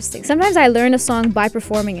really interesting. Sometimes I learn a song by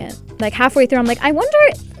performing it. Halfway through, I'm like, I wonder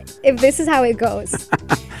if this is how it goes.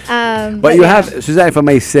 But you have, Suzan, if I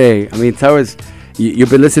may say, I mean, Towers,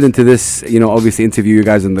 you've been listening to this, obviously interview you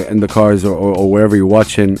guys in the cars or wherever you're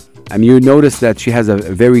watching. And you notice that she has a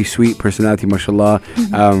very sweet personality, mashallah.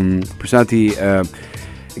 Personality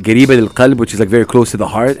قريبة للقلب, which is very close to the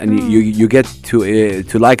heart, and you get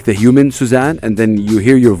to like the human Suzan, and then you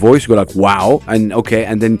hear your voice, you go wow, and okay,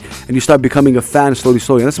 and you start becoming a fan slowly,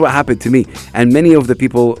 and that's what happened to me. And many of the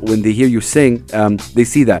people, when they hear you sing, they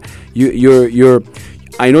see that you're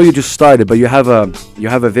I know you just started, but you have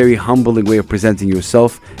a very humbling way of presenting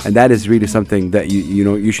yourself, and that is really something that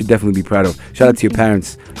you should definitely be proud of. Shout out to your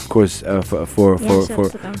parents, of course, for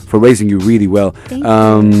raising you really well. Thank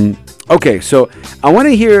you. Okay, so I want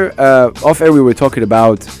to hear off air. We were talking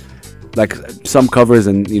about some covers,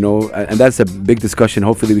 and and that's a big discussion.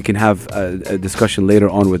 Hopefully, we can have a discussion later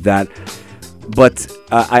on with that. But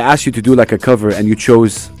I asked you to do a cover, and you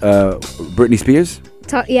chose Britney Spears.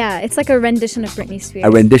 Yeah, it's a rendition of Britney Spears.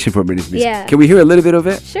 A rendition for Britney Spears. Yeah. Can we hear a little bit of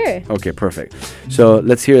it? Sure. Okay, perfect. So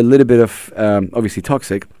let's hear a little bit of, obviously,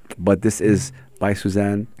 Toxic, but this is by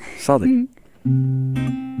Suzan Sadek.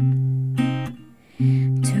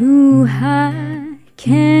 Too high,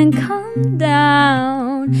 can't come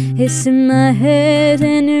down. It's in my head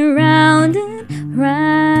and around and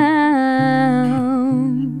round.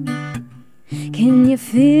 Can you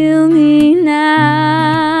feel me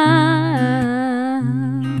now?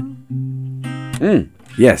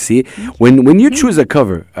 Yeah, see, when you choose a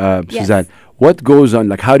cover, Suzan, what goes on?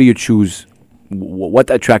 How do you choose? What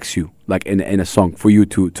attracts you, in a song for you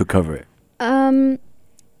to cover it?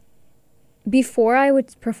 Before I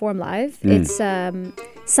would perform live, it's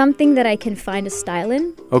something that I can find a style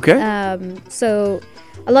in. Okay. So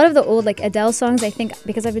a lot of the old Adele songs, I think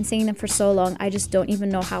because I've been singing them for so long, I just don't even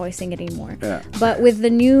know how I sing it anymore. Yeah. But with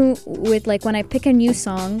when I pick a new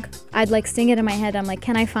song, I'd sing it in my head. I'm like,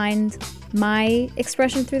 can I find my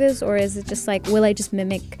expression through this, or is it just will I just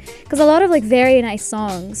mimic? Because a lot of very nice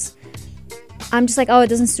songs, I'm just oh, it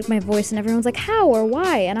doesn't suit my voice, and everyone's like, how or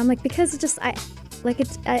why? And I'm like, because it just I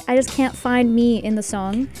just can't find me in the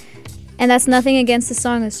song. And that's nothing against the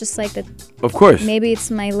song. It's just that. Of course. Maybe it's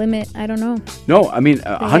my limit. I don't know. No, I mean,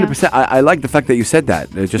 100%. I like the fact that you said that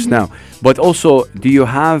just now. But also, do you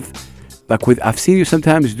have, I've seen you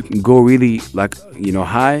sometimes go really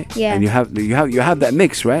high. Yeah. And you have that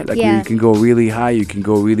mix, right? Yeah. You can go really high. You can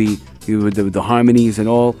go really with the harmonies and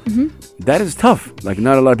all. That is tough. Not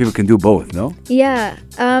a lot of people can do both. No. Yeah.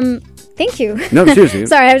 Thank you. No, seriously.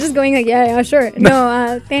 Sorry, I was just going yeah, sure.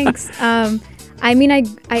 No, thanks. I mean,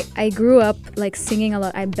 I grew up like singing a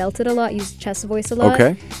lot. I belted a lot, used chest voice a lot.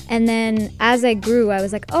 Okay. And then as I grew, I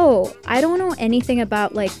was like, oh, I don't know anything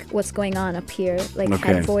about like what's going on up here, like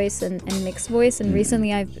head voice and mixed voice. And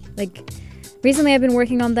recently I've been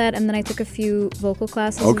working on that. And then I took a few vocal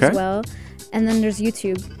classes as well. And then there's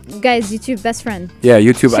YouTube. Guys, YouTube, best friend. Yeah,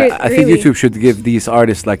 YouTube. I think YouTube should give these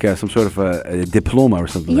artists like some sort of a diploma or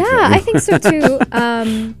something like that. Yeah, I think so too.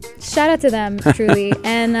 Shout out to them, truly.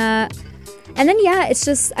 And then, yeah, it's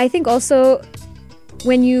just, I think also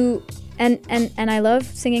when you, and I love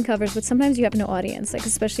singing covers, but sometimes you have no audience, like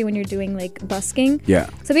especially when you're doing like busking. Yeah.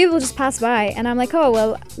 So people just pass by and I'm like, oh,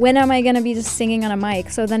 well, when am I going to be just singing on a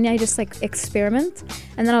mic? So then I just like experiment.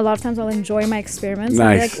 And then a lot of times I'll enjoy my experiments.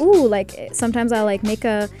 Nice. And be like, ooh, like sometimes I'll like make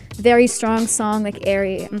a very strong song like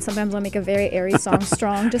airy. And sometimes I'll make a very airy song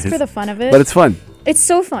strong just for the fun of it. But it's fun. It's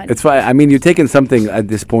so fun. It's fun. I mean, you're taking something at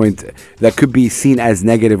this point that could be seen as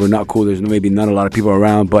negative or not cool. There's maybe not a lot of people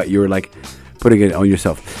around, but you're like putting it on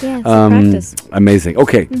yourself. Yeah, it's practice. Amazing.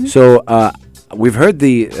 Okay, so we've heard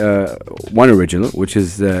the one original, which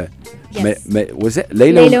is Yes. was it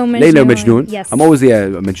Laylo Majnoon? Yes. I'm always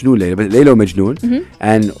Majnoon Layla, but Laylo Majnoon.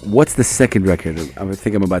 And what's the second record? I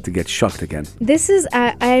think I'm about to get shocked again. This is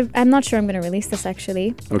I'm not sure I'm going to release this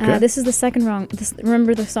actually. Okay. This is the second wrong.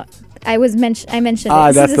 Remember the song? I mentioned it. Ah,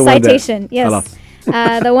 this that's is the a one that citation. Yes.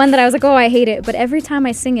 The one that I was like, oh, I hate it. But every time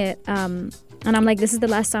I sing it, and I'm like, this is the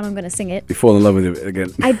last time I'm going to sing it. You fall in love with it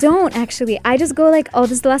again. I don't actually. I just go like, oh,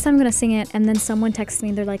 this is the last time I'm going to sing it. And then someone texts me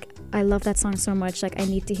and they're like, I love that song so much. Like, I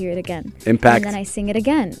need to hear it again. Impact. And then I sing it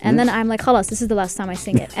again. And then I'm like, halas, this is the last time I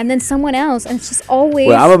sing it. And then someone else, and it's just always.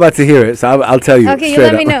 Well, I'm about to hear it, so I'll tell you. Okay, you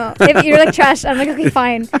let me know. If you're like trash, I'm like, okay,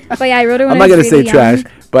 fine. But yeah, I wrote it when I'm not I going was to really say trash,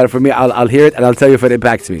 young. but for me, I'll hear it and I'll tell you if it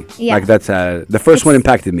impacts me. Yeah. Like that's the first one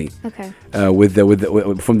impacted me. Okay. With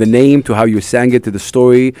from the name to how you sang it to the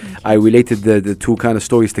story, I related the two kind of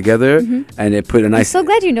stories together, and it put a nice. I'm so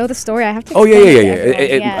glad you know the story. I have to. Oh yeah. explain it to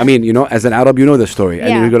everyone. I mean, you know, as an Arab, you know the story, and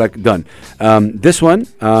Yeah. you go like done. This one,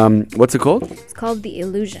 what's it called? It's called The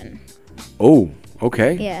Illusion. Oh,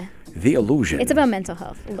 okay. Yeah. The Illusion. It's about mental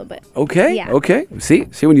health a little bit. Okay. Yeah. Okay. See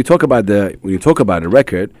when you talk about a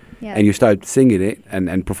record, Yeah. and you start singing it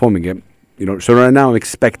and performing it, you know. So right now I'm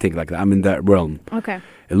expecting like that. I'm in that realm. Okay.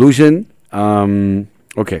 Illusion.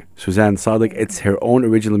 Okay, Suzan Sadek, it's her own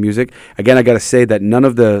original music. Again, I gotta say that none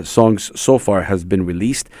of the songs so far has been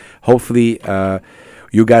released. Hopefully,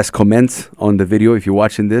 you guys comment on the video if you're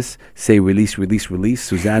watching this. Say release,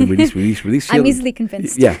 Suzan, release. I'm easily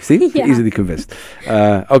convinced. Yeah, see? Yeah. Easily convinced.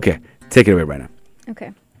 Okay, take it away right now.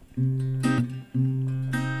 Okay.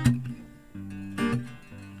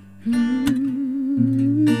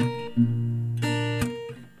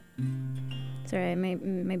 Sorry,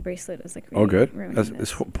 my bracelet is like. All good. ruining That's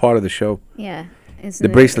this. it's part of the show. Yeah. The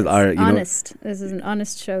bracelet are, you know- honest. This is an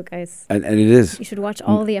honest show, guys. And it is. You should watch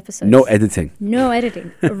all the episodes. No editing. No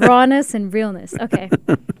editing. Rawness and realness. Okay.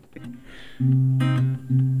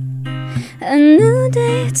 A new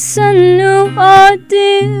day, it's a new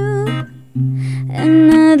ordeal.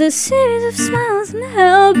 Another series of smiles and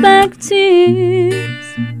held back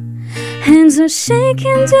tears. Hands are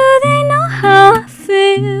shaking, do they know how I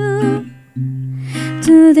feel?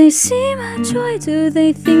 Do they see my joy? Do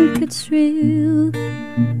they think it's real?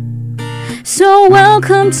 So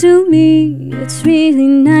welcome to me, it's really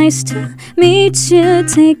nice to meet you.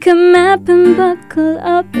 Take a map and buckle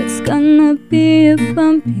up, it's gonna be a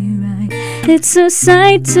bumpy ride. It's a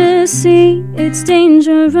sight to see, it's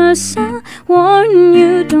dangerous, I'll warn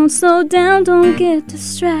you. Don't slow down, don't get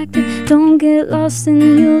distracted, don't get lost and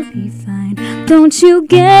you'll be fine. Don't you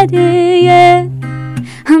get it yet?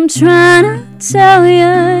 I'm trying to tell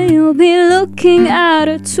you, you'll be looking at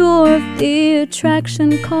a tour of the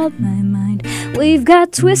attraction called my mind. We've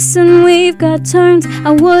got twists and we've got turns,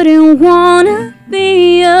 I wouldn't wanna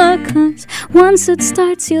be a cunt. Once it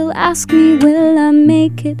starts, you'll ask me, will I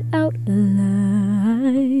make it out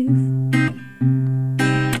alive?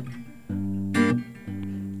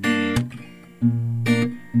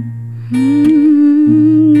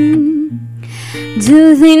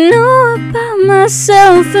 Do they know about my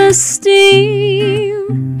self-esteem?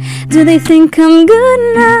 Do they think I'm good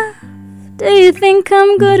enough? Do you think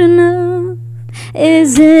I'm good enough?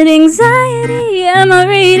 Is it anxiety? Am I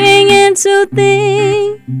reading into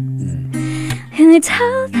things? Can they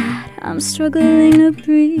tell that I'm struggling to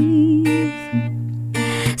breathe?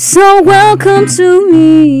 So welcome to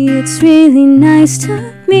me, it's really nice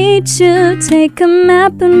to meet you. Take a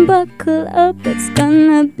map and buckle up, it's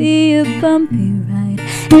gonna be a bumpy ride.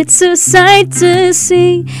 It's a sight to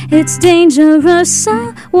see, it's dangerous,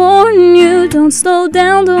 I warn you. Don't slow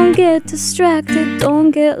down, don't get distracted,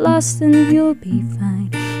 don't get lost and you'll be fine.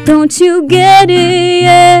 Don't you get it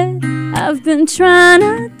yet? I've been trying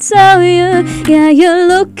to tell you. Yeah, you're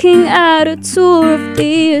looking at a tour of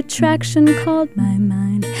the attraction called my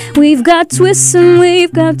mind. We've got twists and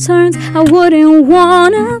we've got turns, I wouldn't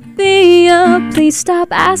wanna be ya. Please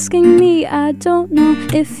stop asking me, I don't know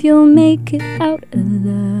if you'll make it out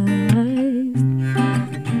alive.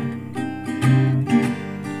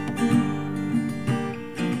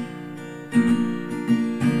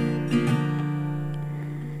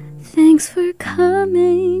 Thanks for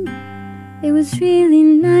coming, it was really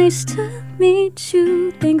nice to meet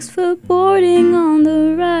you. Thanks for boarding on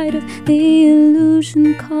the ride of the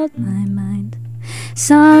illusion called my mind.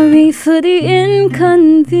 Sorry for the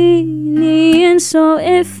inconvenience, so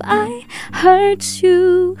if I hurt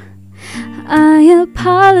you, I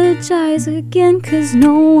apologize again, 'cause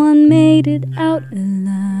no one made it out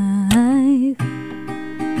alive.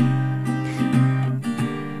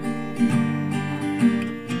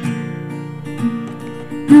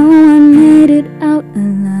 No one made it out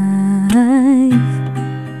alive.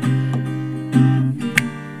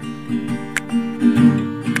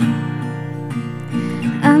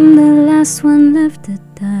 I'm the last one left to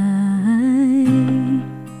die.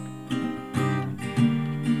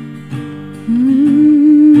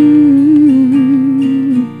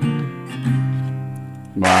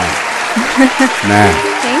 Wow. Man.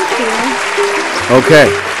 Thank you. Okay,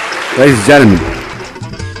 ladies and gentlemen,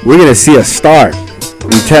 we're gonna see a star.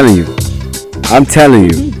 I'm telling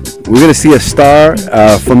you, we're gonna see a star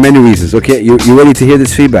for many reasons. Okay, you ready to hear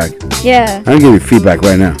this feedback? Yeah. I'm gonna give you feedback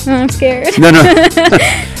right now. I'm scared. No.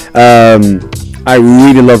 I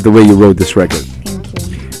really love the way you wrote this record. Thank you.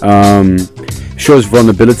 Shows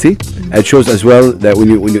vulnerability. It shows as well that when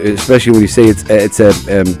you especially when you say it's a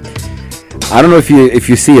I don't know if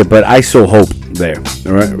you see it, but I saw hope there,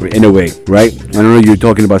 right? In a way, right? I don't know, you're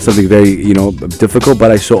talking about something very difficult,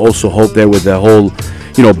 but I saw also hope there with the whole,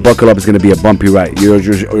 buckle up, it's going to be a bumpy ride. You're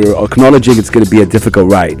acknowledging it's going to be a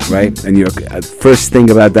difficult ride, right? And your first thing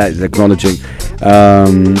about that is acknowledging.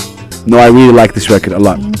 No, I really like this record a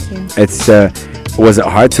lot. Thank you. It's was it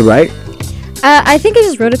hard to write? I think I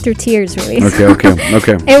just wrote it through tears, really. Okay.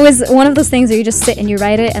 It was one of those things where you just sit and you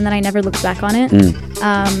write it, and then I never looked back on it.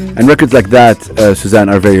 And records like that, Suzanne,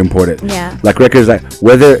 are very important. Yeah. Like records like,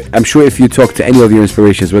 whether, I'm sure if you talk to any of your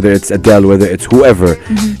inspirations, whether it's Adele, whether it's whoever,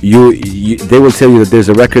 you they will tell you that there's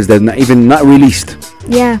a records that are not released.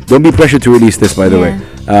 Yeah. Don't be pressured to release this, by the way.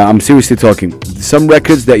 I'm seriously talking. Some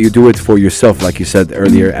records that you do it for yourself, like you said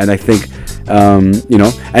earlier, and I think,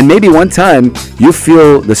 and maybe one time you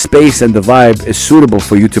feel the space and the vibe is suitable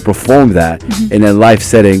for you to perform that in a live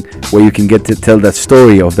setting where you can get to tell that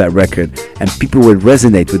story of that record, and people will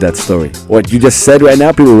resonate with that story. What you just said right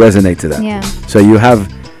now, people resonate to that. Yeah. So you have,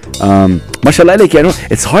 mashallah,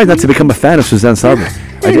 it's hard not to become a fan of Suzan Sadek.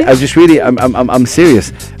 I just really, I'm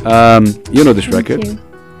serious. You know this record. Thank you.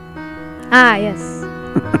 Ah, yes.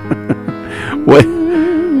 What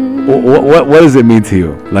does it mean to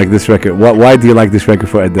you, like this record? Why do you like this record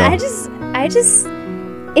for Adele? I just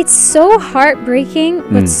it's so heartbreaking,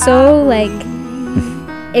 but so like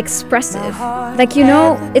expressive. Like,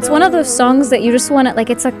 it's one of those songs that you just want to, like,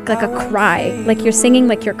 it's like a cry. Like you're singing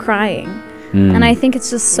like you're crying. And I think it's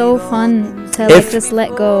just so fun to just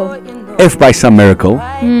let go. If by some miracle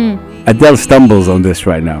Adele stumbles on this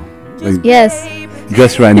right now. Like, yes.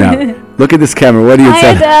 Just right now. Look at this camera. What do you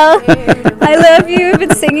tell? Hi, Adele. I love you. I've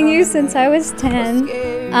been singing you since I was 10.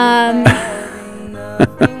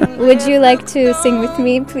 Would you like to sing with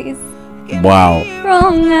me, please? Wow.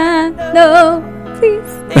 Wrong, no, please.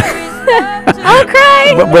 I'll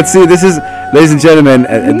cry. But see, this is, ladies and gentlemen,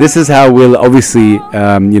 this is how we'll obviously,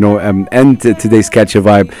 end today's Catch a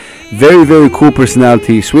Vibe. Very, very cool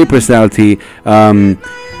personality, sweet personality.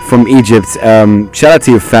 From Egypt. Shout out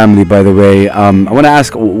to your family, by the way. I want to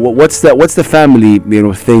ask, what's the family,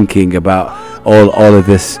 thinking about all of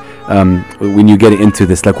this when you get into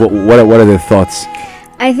this? Like, what are their thoughts?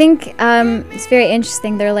 I think it's very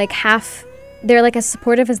interesting. They're like they're like as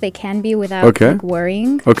supportive as they can be without like,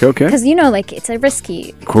 worrying. Okay. Because like it's a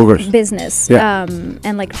risky business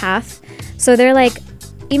and like path. So they're like,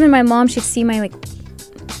 even my mom should see my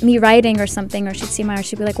me writing or something, or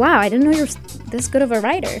she'd be like, wow, I didn't know you're this good of a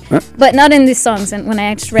writer. But not in these songs, and when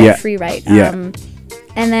I just free write. And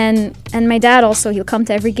my dad also, he'll come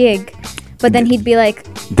to every gig, but then he'd be like,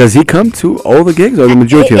 Does he come to all the gigs or the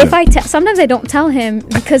majority of them? Sometimes I don't tell him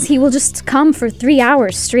because he will just come for 3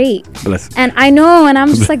 hours straight. Bless. And I know, and I'm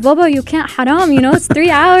just like, Bobo, you can't haram, it's 3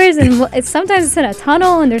 hours, and sometimes it's in a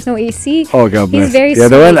tunnel and there's no AC. Oh, God bless. He's very sweet.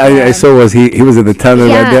 The one I saw was he was in the tunnel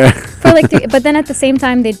right there. For but then at the same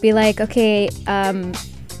time, they'd be like, okay,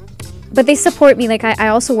 but they support me. Like I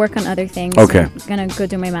also work on other things. Okay. I'm gonna go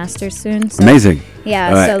do my master's soon. So Amazing.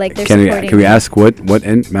 Yeah. So like they're supporting. Can we ask what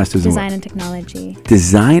in master's in design and technology?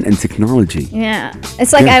 Design and technology. Yeah.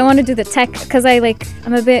 It's like I want to do the tech because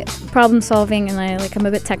I'm a bit problem solving and I'm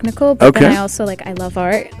a bit technical. But then I also I love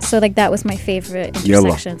art. So that was my favorite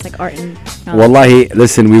intersection. It's like art and technology. Wallahi,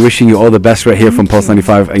 listen, we're wishing you all the best right here from Pulse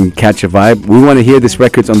 95 and Catch a Vibe. We want to hear this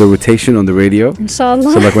records on the rotation on the radio.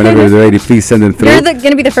 Inshallah. So whenever they're ready, please send them through. You're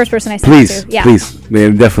gonna be the first person I send Please, to. Yeah. please,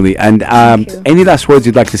 man, definitely. And any last words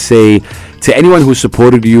you'd like to say to anyone who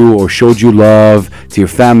supported you or showed you love, to your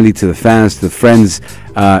family, to the fans, to the friends?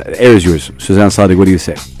 Air is yours. Suzan, Sadek, what do you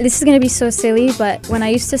say? This is going to be so silly, but when I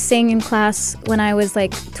used to sing in class when I was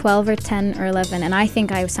 12 or 10 or 11, and I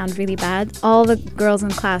think I sound really bad, all the girls in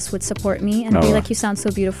class would support me and be like, you sound so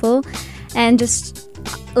beautiful. And just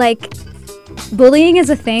bullying is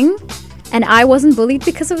a thing. And I wasn't bullied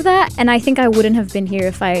because of that, and I think I wouldn't have been here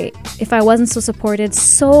if I wasn't so supported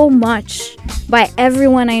so much by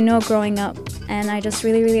everyone I know growing up. And I just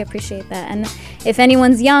really, really appreciate that. And if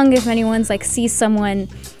anyone's young, if anyone's sees someone,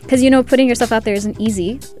 because putting yourself out there isn't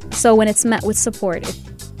easy. So when it's met with support,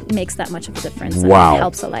 it makes that much of a difference. Wow. And it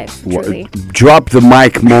helps a life, truly. Drop the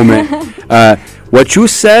mic moment. What you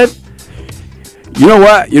said. You know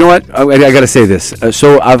what? I gotta say this.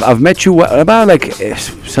 So I've met you about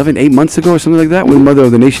 7-8 months ago or something like that when Mother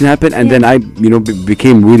of the Nation happened, and then I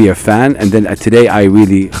became really a fan, and then today I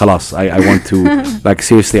really khalas. I want to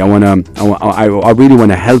seriously. I really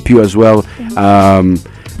want to help you as well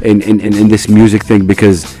in this music thing,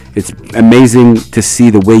 because it's amazing to see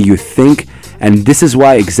the way you think. And this is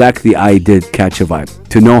why exactly I did Catch a Vibe,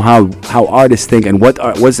 to know how artists think and what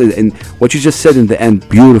was it, and what you just said in the end,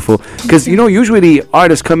 beautiful. Because usually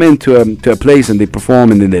artists come into a place and they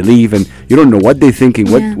perform and then they leave, and you don't know what they're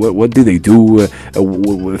thinking. What do they do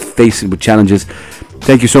facing with challenges.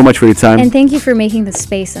 Thank you so much for your time. And thank you for making the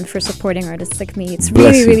space and for supporting artists like me. It's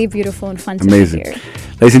really, really beautiful and fun to be here.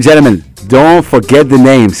 Ladies and gentlemen, don't forget the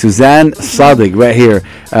name, Suzan Sadek, right here.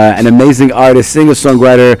 An amazing artist,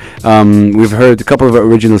 singer-songwriter. We've heard a couple of her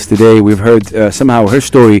originals today. We've heard somehow her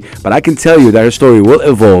story, but I can tell you that her story will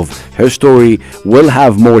evolve. Her story will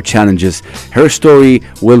have more challenges. Her story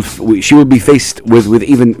she will be faced with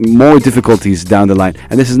even more difficulties down the line.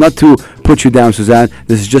 And this is not to put you down, Suzan.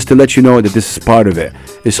 This is just to let you know that this is part of it.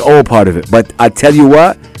 It's all part of it. But I tell you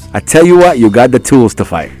what, you got the tools to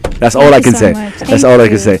fight. That's all I can say. That's all I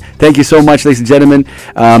can say. Thank you so much, ladies and gentlemen.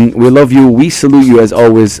 We love you. We salute you as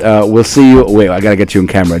always. We'll see you. Wait, I gotta get you on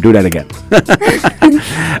camera. Do that again.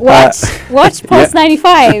 Watch Pulse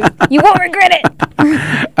 95. You won't regret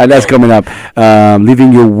it. And that's coming up.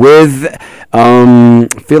 Leaving you with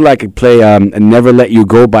feel like I play Never Let You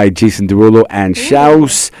Go by Jason Derulo and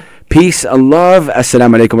Shaus. Peace and love.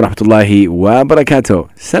 Assalamu alaikum wa rahmatullahi wa barakatuh.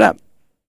 Salam.